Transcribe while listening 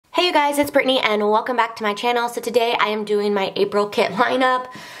Hey you guys, it's Brittany and welcome back to my channel. So today I am doing my April kit lineup,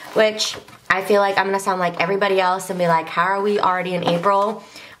 which I feel like I'm gonna sound like everybody else and be like, how are we already in April?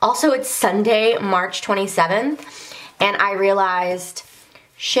 Also, it's Sunday, March 27th, and I realized,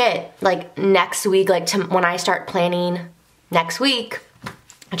 shit, like next week, when I start planning next week,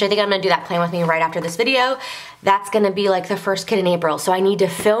 which I think I'm gonna do that plan with me right after this video, that's gonna be like the first kit in April. So I need to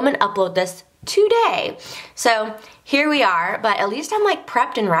film and upload this today. So here we are, but at least I'm like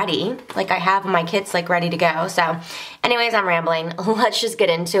prepped and ready. Like I have my kits like ready to go. So anyways, I'm rambling. Let's just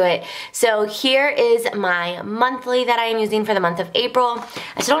get into it. So here is my monthly that I am using for the month of April.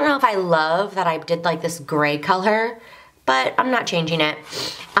 I still don't know if I love that I did like this gray color, but I'm not changing it.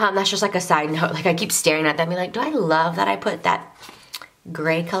 That's just like a side note. Like I keep staring at them and be like, do I love that I put that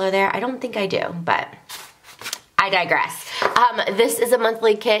gray color there? I don't think I do, but I digress. This is a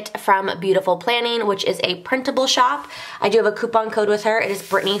monthly kit from BeaYOUtiful Planning, which is a printable shop. I do have a coupon code with her. It is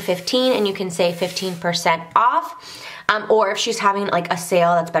Brittany15, and you can save 15% off. Or if she's having like a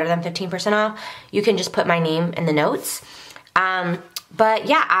sale that's better than 15% off, you can just put my name in the notes. But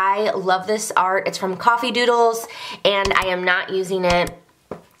yeah, I love this art. It's from Coffee Doodles, and I am not using it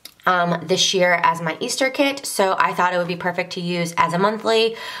this year as my Easter kit, so I thought it would be perfect to use as a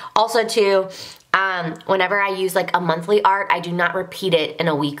monthly. Also too, whenever I use like a monthly art, I do not repeat it in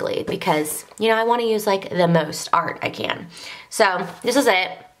a weekly because, you know, I want to use like the most art I can. So this is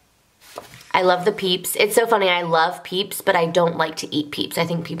it. I love the Peeps. It's so funny, I love Peeps, but I don't like to eat Peeps. I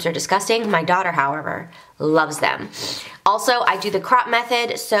think Peeps are disgusting. My daughter, however, loves them. Also, I do the crop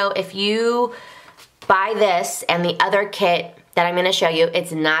method, so if you buy this and the other kit that I'm gonna show you,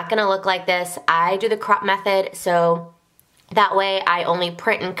 it's not gonna look like this. I do the crop method, so that way I only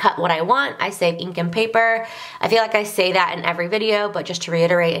print and cut what I want. I save ink and paper. I feel like I say that in every video, but just to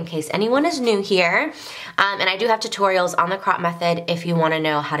reiterate in case anyone is new here. And I do have tutorials on the crop method if you wanna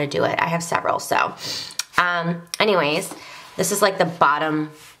know how to do it. I have several, so. Anyways, this is like the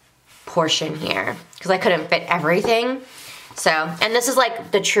bottom portion here because I couldn't fit everything. So, and this is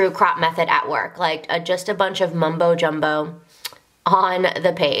like the true crop method at work, like just a bunch of mumbo jumbo on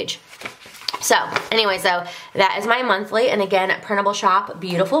the page. So anyway, so that is my monthly, and again, printable shop,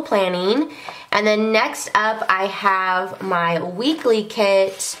 BeaYOUtiful Planning. And then next up, I have my weekly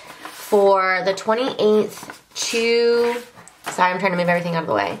kit for the 28th to, sorry, I'm trying to move everything out of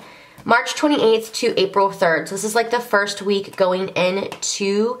the way, March 28th to April 3rd. So this is like the first week going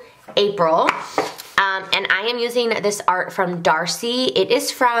into April. And I am using this art from Darcy. It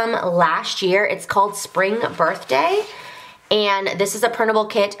is from last year. It's called Spring Birthday. And this is a printable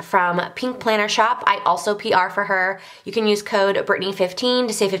kit from Pink Planner Shop. I also PR for her. You can use code Brittany15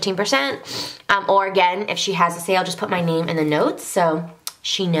 to save 15%. Or again, if she has a sale, just put my name in the notes so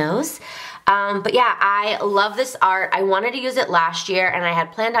she knows. But yeah, I love this art. I wanted to use it last year, and I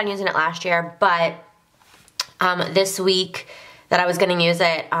had planned on using it last year, but this week that I was gonna use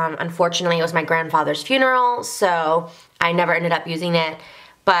it, unfortunately it was my grandfather's funeral, so I never ended up using it.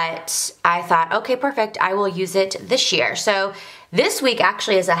 But I thought, okay, perfect, I will use it this year. So this week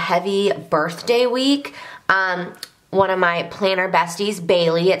actually is a heavy birthday week. One of my planner besties,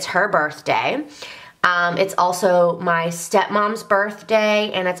 Bailey, it's her birthday. It's also my stepmom's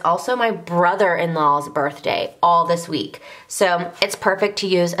birthday, and it's also my brother-in-law's birthday, all this week. So it's perfect to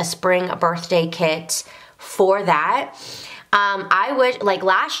use a spring birthday kit for that. I wish, like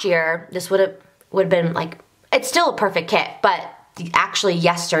last year, this would have been like, it's still a perfect kit, but actually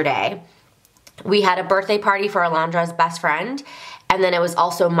yesterday we had a birthday party for Alondra's best friend, and then it was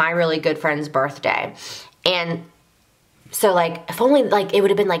also my really good friend's birthday. And so like, if only like it would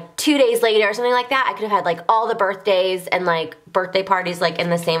have been like 2 days later or something like that, I could have had like all the birthdays and like birthday parties like in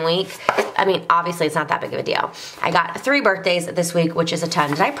the same week. I mean, obviously it's not that big of a deal. I got 3 birthdays this week, which is a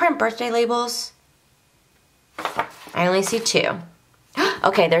ton. Did I print birthday labels? I only see 2.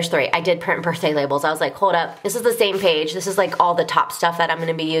 Okay, there's 3. I did print birthday labels. I was like, hold up. This is the same page. This is like all the top stuff that I'm going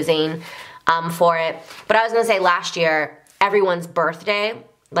to be using for it. But I was going to say last year, everyone's birthday,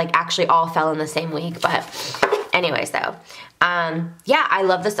 like actually all fell in the same week. But anyways though, yeah, I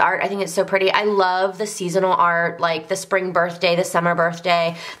love this art. I think it's so pretty. I love the seasonal art, like the spring birthday, the summer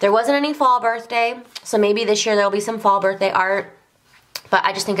birthday. There wasn't any fall birthday, so maybe this year there'll be some fall birthday art. But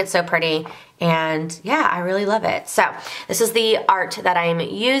I just think it's so pretty, and yeah, I really love it. So this is the art that I'm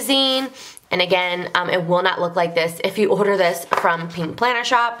using, and again, it will not look like this if you order this from Pink Planner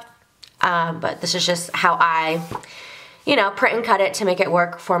Shop, but this is just how I, you know, print and cut it to make it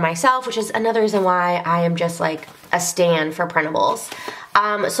work for myself, which is another reason why I am just like a stan for printables.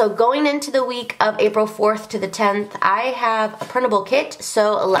 So going into the week of April 4th to the 10th, I have a printable kit,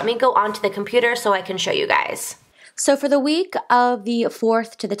 so let me go onto the computer so I can show you guys. So for the week of the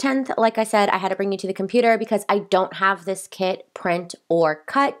 4th to the 10th, like I said, I had to bring you to the computer because I don't have this kit print or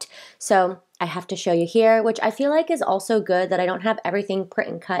cut. So I have to show you here, which I feel like is also good that I don't have everything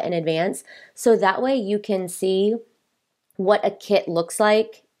print and cut in advance. So that way you can see what a kit looks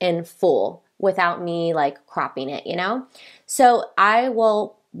like in full without me like cropping it, you know? So I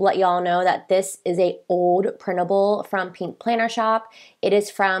will let y'all know that this is a old printable from Pink Planner Shop. It is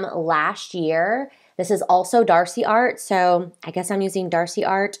from last year. This is also Darcy art, so I guess I'm using Darcy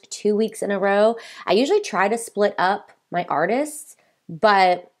art 2 weeks in a row. I usually try to split up my artists,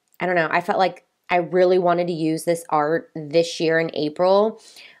 but I don't know. I felt like I really wanted to use this art this year in April.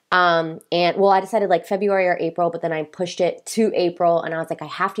 And well, I decided like February or April, but then I pushed it to April, and I was like, I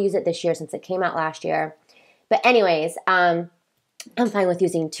have to use it this year since it came out last year. But anyways, I'm fine with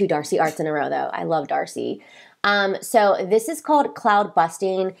using 2 Darcy arts in a row though. I love Darcy. So this is called Cloud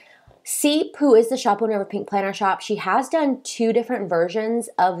Busting. Seep, who is the shop owner of Pink Planner Shop, she has done 2 different versions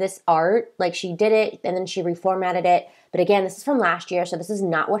of this art. Like she did it and then she reformatted it. But again, this is from last year, so this is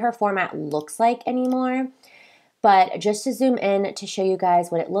not what her format looks like anymore. But just to zoom in to show you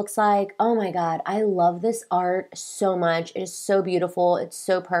guys what it looks like, oh my God, I love this art so much. It is so beautiful. It's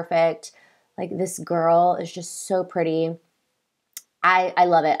so perfect. Like this girl is just so pretty. I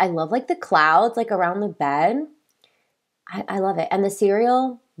love it. I love like the clouds like around the bed. I love it. And the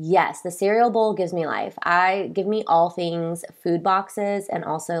cereal, yes, the cereal bowl gives me life. Give me all things food boxes, and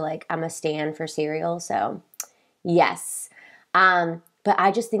also like I'm a stan for cereal, so yes. But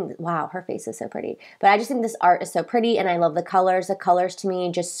I just think, wow, her face is so pretty. But I just think this art is so pretty, and I love the colors. The colors to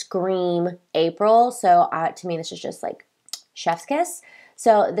me just scream April, so to me this is just like chef's kiss.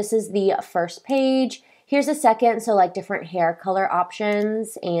 So this is the first page. Here's a second, so like different hair color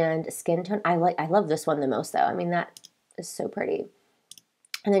options and skin tone. I love this one the most though. I mean, that is so pretty.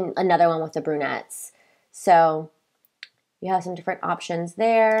 And then another one with the brunettes. So you have some different options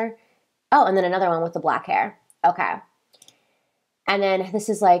there. Oh, and then another one with the black hair. Okay. And then this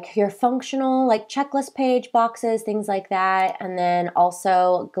is like your functional like checklist page, boxes, things like that. And then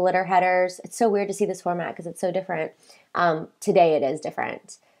also glitter headers. It's so weird to see this format because it's so different. Today it is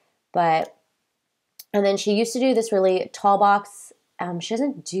different. But, and then she used to do this really tall box. She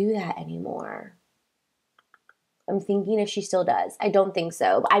doesn't do that anymore. I'm thinking if she still does. I don't think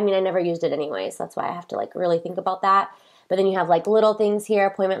so. I mean, I never used it anyway, so that's why I have to like really think about that. But then you have like little things here,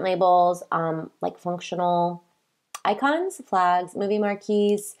 appointment labels, like functional icons, flags, movie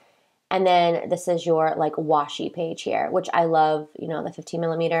marquees, and then this is your like washi page here, which I love, you know, the 15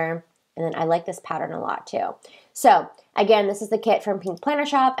 millimeter. And then I like this pattern a lot too. So again, this is the kit from Pink Planner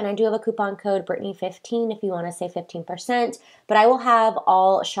Shop, and I do have a coupon code Brittany15 if you want to save 15%, but I will have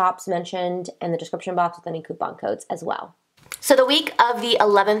all shops mentioned in the description box with any coupon codes as well. So the week of the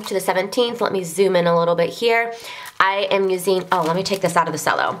 11th to the 17th, let me zoom in a little bit here. I am using, oh, let me take this out of the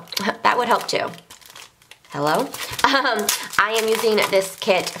cello. That would help too. Hello? I am using this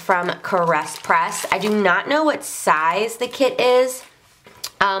kit from Caress Press. I do not know what size the kit is.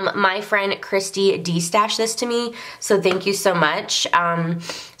 My friend Christy D-stashed this to me, so thank you so much.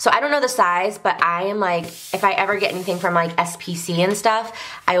 So I don't know the size, but I am like, if I ever get anything from like SPC and stuff,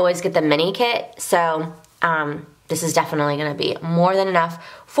 I always get the mini kit, so this is definitely gonna be more than enough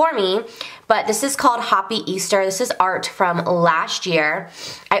for me. But this is called Hoppy Easter. This is art from last year.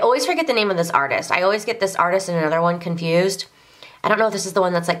 I always forget the name of this artist. I always get this artist and another one confused. I don't know if this is the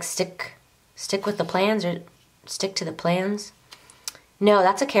one that's like stick with the plans or stick to the plans. No,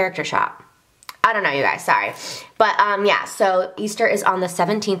 that's a character shop. I don't know, you guys, sorry. But yeah, so Easter is on the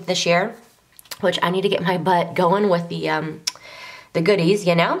 17th this year, which I need to get my butt going with the goodies,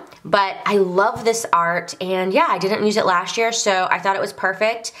 you know? But I love this art, and yeah, I didn't use it last year, so I thought it was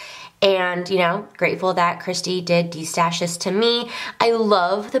perfect. And, you know, grateful that Christy did de-stash this to me. I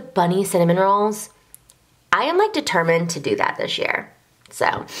love the bunny cinnamon rolls. I am like determined to do that this year.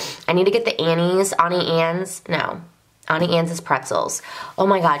 So I need to get the Annie's, Auntie Anne's pretzels. Oh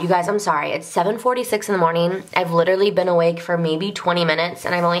my God, you guys, I'm sorry. It's 7:46 in the morning. I've literally been awake for maybe 20 minutes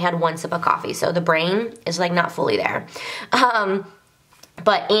and I've only had 1 sip of coffee. So the brain is like not fully there.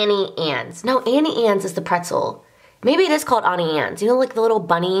 But Annie Anne's. No, Annie Anne's is the pretzel. Maybe it is called Auntie Anne's. You know, like the little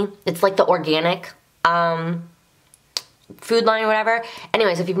bunny? It's like the organic food line or whatever.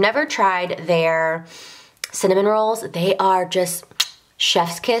 Anyways, if you've never tried their cinnamon rolls, they are just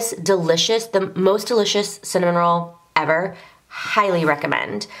chef's kiss, delicious. The most delicious cinnamon roll ever. Highly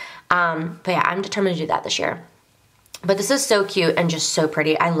recommend. But yeah, I'm determined to do that this year. But this is so cute and just so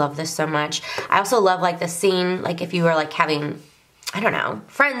pretty. I love this so much. I also love like the scene, like if you were like having, I don't know,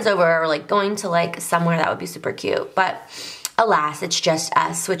 friends over or like going to like somewhere, that would be super cute. But Alas, it's just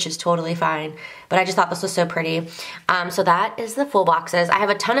us, which is totally fine. But I just thought this was so pretty. So that is the full boxes. I have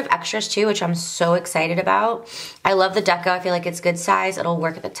a ton of extras too, which I'm so excited about. I love the deco. I feel like it's good size. It'll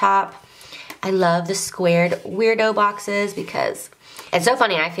work at the top. I love the squared weirdo boxes because it's so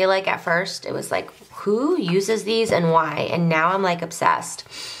funny. I feel like at first it was like, who uses these and why? And now I'm like obsessed.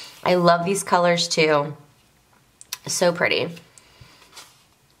 I love these colors too. So pretty.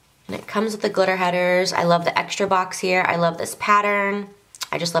 And it comes with the glitter headers. I love the extra box here. I love this pattern.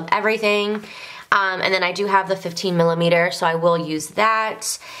 I just love everything. And then I do have the 15 millimeter, so I will use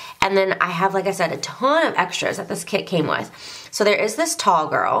that. And then I have, like I said, a ton of extras that this kit came with. So there is this tall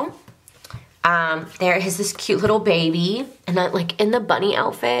girl. There is this cute little baby, and that, like, in the bunny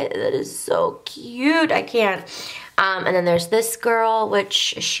outfit. That is so cute. I can't. And then there's this girl, which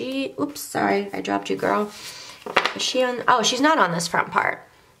she, oops, sorry, I dropped you, girl. Is she on, oh, she's not on this front part.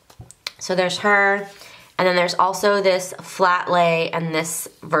 So there's her, and then there's also this flat lay and this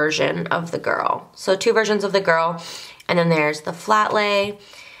version of the girl. So two versions of the girl, and then there's the flat lay.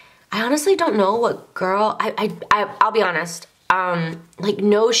 I honestly don't know what girl, I'll be honest, like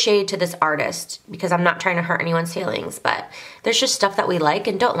no shade to this artist because I'm not trying to hurt anyone's feelings, but there's just stuff that we like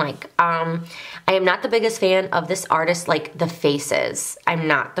and don't like. I am not the biggest fan of this artist, like the faces. I'm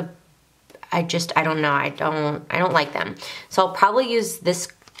not the, I don't know, I don't like them. So I'll probably use this.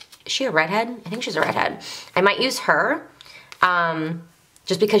 Is she a redhead? I think she's a redhead. I might use her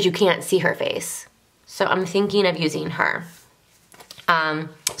just because you can't see her face. So I'm thinking of using her.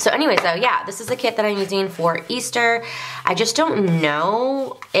 So anyways, though, yeah, this is the kit that I'm using for Easter. I just don't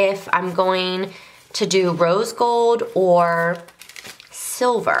know if I'm going to do rose gold or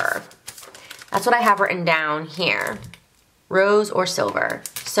silver. That's what I have written down here. Rose or silver.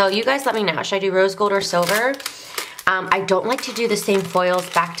 So you guys let me know. Should I do rose gold or silver? I don't like to do the same foils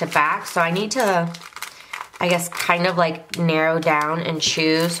back to back, so I need to, I guess, kind of like narrow down and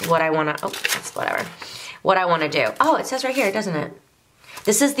choose what I want to, oh, that's whatever, what I want to do. Oh, it says right here, doesn't it?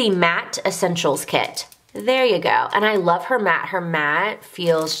 This is the Matte Essentials Kit. There you go. And I love her matte. Her matte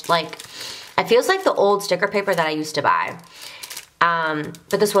feels like, it feels like the old sticker paper that I used to buy.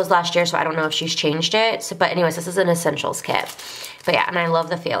 But this was last year, so I don't know if she's changed it. So, but anyways, this is an Essentials Kit. But yeah, and I love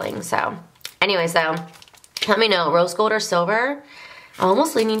the feeling, so. Anyways, though. Let me know, rose gold or silver? I'm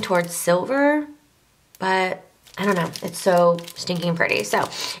almost leaning towards silver, but I don't know. It's so stinking pretty. So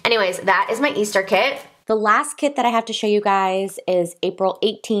anyways, that is my Easter kit. The last kit that I have to show you guys is April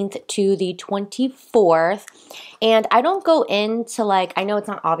 18th to the 24th. And I don't go into like, I know it's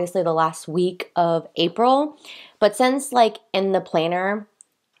not obviously the last week of April, but since like in the planner,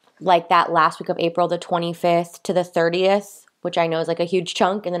 like that last week of April, the 25th to the 30th, which I know is like a huge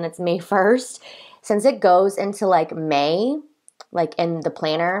chunk, and then it's May 1st. Since it goes into like May, like in the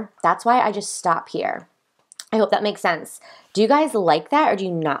planner, that's why I just stop here. I hope that makes sense. Do you guys like that or do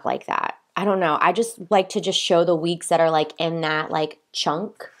you not like that? I don't know. I just like to just show the weeks that are like in that like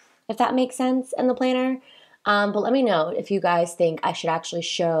chunk, if that makes sense, in the planner. But let me know if you guys think I should actually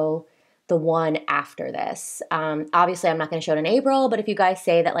show the one after this. Obviously, I'm not going to show it in April, but if you guys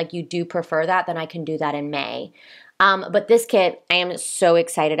say that like you do prefer that, then I can do that in May. But this kit, I am so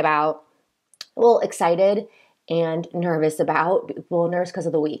excited about. Well, excited and nervous about. Well, nervous because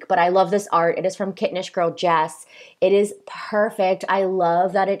of the week. But I love this art. It is from Kittenish Girl Jess. It is perfect. I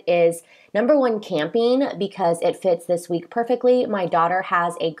love that it is, number one, camping because it fits this week perfectly. My daughter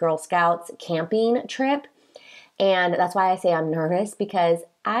has a Girl Scouts camping trip. And that's why I say I'm nervous because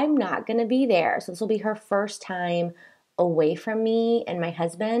I'm not going to be there. So this will be her first time away from me and my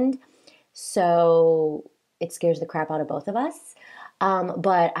husband. So it scares the crap out of both of us.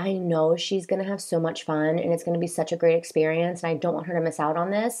 But I know she's going to have so much fun and it's going to be such a great experience and I don't want her to miss out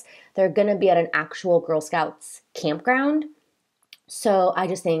on this. They're going to be at an actual Girl Scouts campground. So I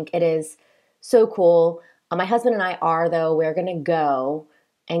just think it is so cool. My husband and I are, though, we're going to go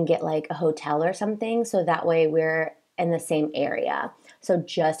and get like a hotel or something. So that way we're in the same area. So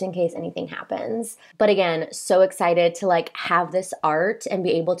just in case anything happens. But again, so excited to like have this art and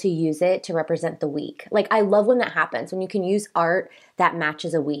be able to use it to represent the week. Like I love when that happens, when you can use art that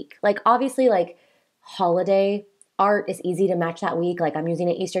matches a week. Like obviously like holiday art is easy to match that week. Like I'm using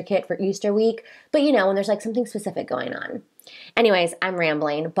an Easter kit for Easter week, but you know, when there's like something specific going on. Anyways, I'm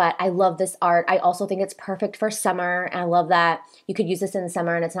rambling, but I love this art. I also think it's perfect for summer. And I love that you could use this in the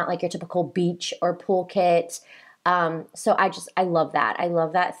summer and it's not like your typical beach or pool kit. So I love that. I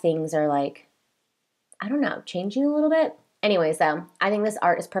love that things are like, I don't know, changing a little bit. Anyways, though, I think this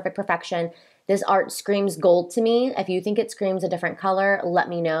art is perfect perfection. This art screams gold to me. If you think it screams a different color, let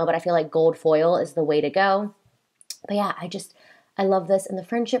me know. But I feel like gold foil is the way to go. But yeah, I love this. And the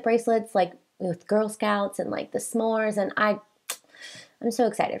friendship bracelets, like with Girl Scouts and like the s'mores. And I'm so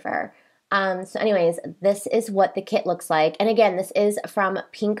excited for her. So anyways, this is what the kit looks like. And again, this is from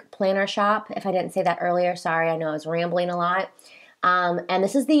Pink Planner Shop. If I didn't say that earlier, sorry, I know I was rambling a lot. And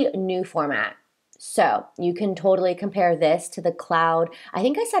this is the new format. So you can totally compare this to the cloud. I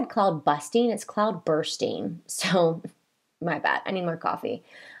think I said cloud busting. It's cloud bursting. So my bad. I need more coffee.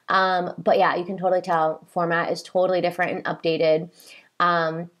 But yeah, you can totally tell format is totally different and updated.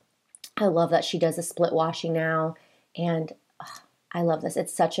 I love that she does a split washing now. And I love this.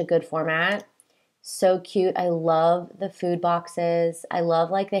 It's such a good format. So cute. I love the food boxes. I love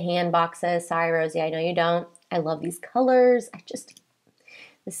like the hand boxes. Sorry, Rosie, I know you don't. I love these colors.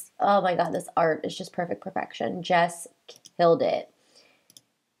 Oh my God, this art is just perfect perfection. Jess killed it.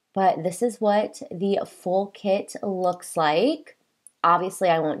 But this is what the full kit looks like. Obviously,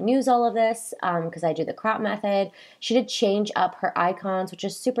 I won't use all of this because I do the crop method. She did change up her icons, which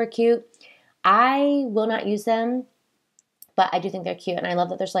is super cute. I will not use them, but I do think they're cute. And I love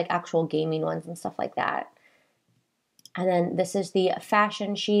that there's like actual gaming ones and stuff like that. And then this is the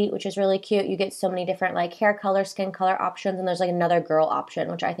fashion sheet, which is really cute. You get so many different like hair color, skin color options, and there's like another girl option,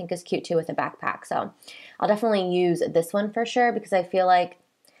 which I think is cute too with a backpack. So I'll definitely use this one for sure because I feel like,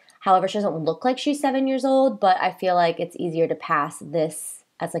 however, she doesn't look like she's 7 years old, but I feel like it's easier to pass this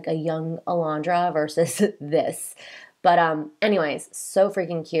as like a young Alondra versus this. But anyways, so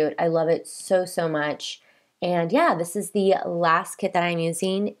freaking cute. I love it so, so much. And yeah, this is the last kit that I'm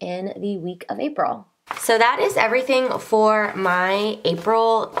using in the week of April. So that is everything for my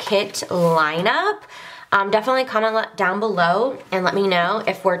April kit lineup. Definitely comment down below and let me know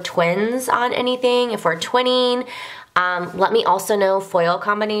if we're twins on anything, if we're twinning. Let me also know foil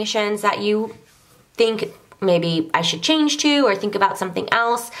combinations that you think maybe I should change to or think about something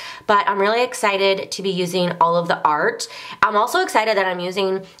else. But I'm really excited to be using all of the art. I'm also excited that I'm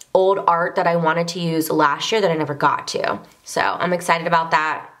using old art that I wanted to use last year that I never got to. So I'm excited about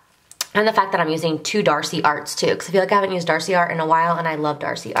that. And the fact that I'm using 2 Darcy arts too, because I feel like I haven't used Darcy art in a while and I love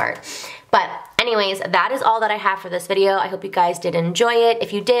Darcy art. But anyways, that is all that I have for this video. I hope you guys did enjoy it.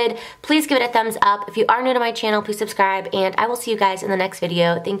 If you did, please give it a thumbs up. If you are new to my channel, please subscribe, and I will see you guys in the next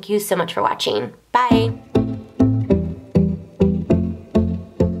video. Thank you so much for watching. Bye.